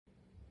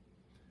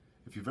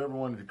If you've ever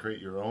wanted to create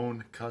your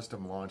own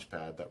custom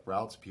Launchpad that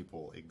routes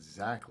people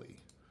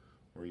exactly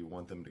where you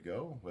want them to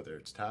go, whether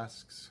it's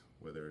tasks,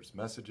 whether it's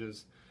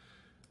messages,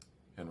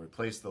 and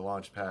replace the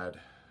Launchpad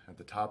at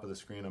the top of the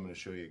screen, I'm going to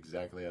show you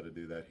exactly how to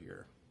do that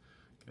here.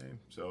 Okay,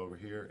 so over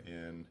here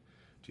in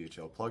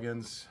GHL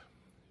Plugins,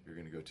 you're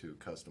going to go to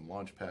Custom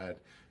Launchpad.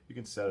 You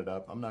can set it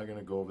up. I'm not going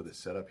to go over the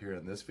setup here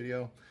in this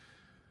video.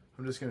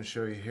 I'm just going to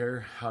show you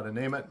here how to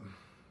name it,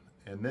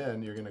 and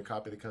then you're going to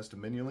copy the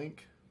custom menu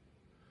link.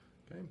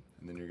 Okay,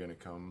 and then you're going to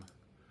come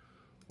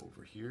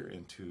over here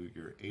into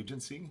your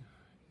agency,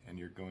 and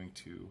you're going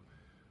to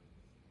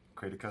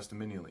create a custom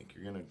menu link.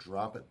 You're going to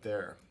drop it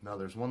there. Now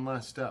there's one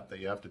last step that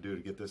you have to do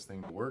to get this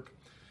thing to work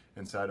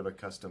inside of a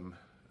custom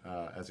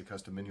as a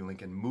custom menu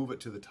link, and move it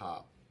to the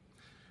top,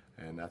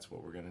 and that's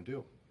what we're going to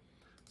do.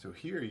 So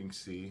here you can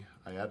see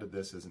I added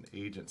this as an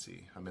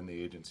agency. I'm in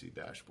the agency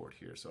dashboard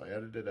here, so I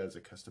added it as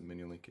a custom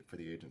menu link for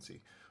the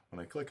agency.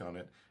 When I click on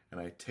it and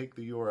I take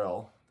the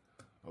URL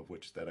of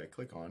which that I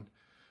click on,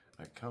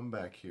 I come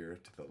back here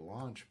to the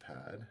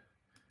Launchpad,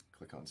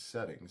 click on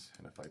settings,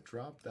 and if I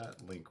drop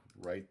that link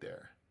right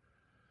there,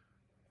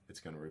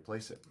 it's going to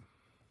replace it,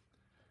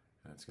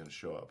 and it's going to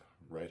show up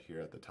right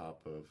here at the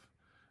top of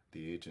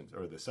the agents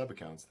or the sub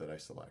accounts that I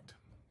select.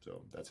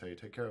 So that's how you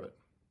take care of it.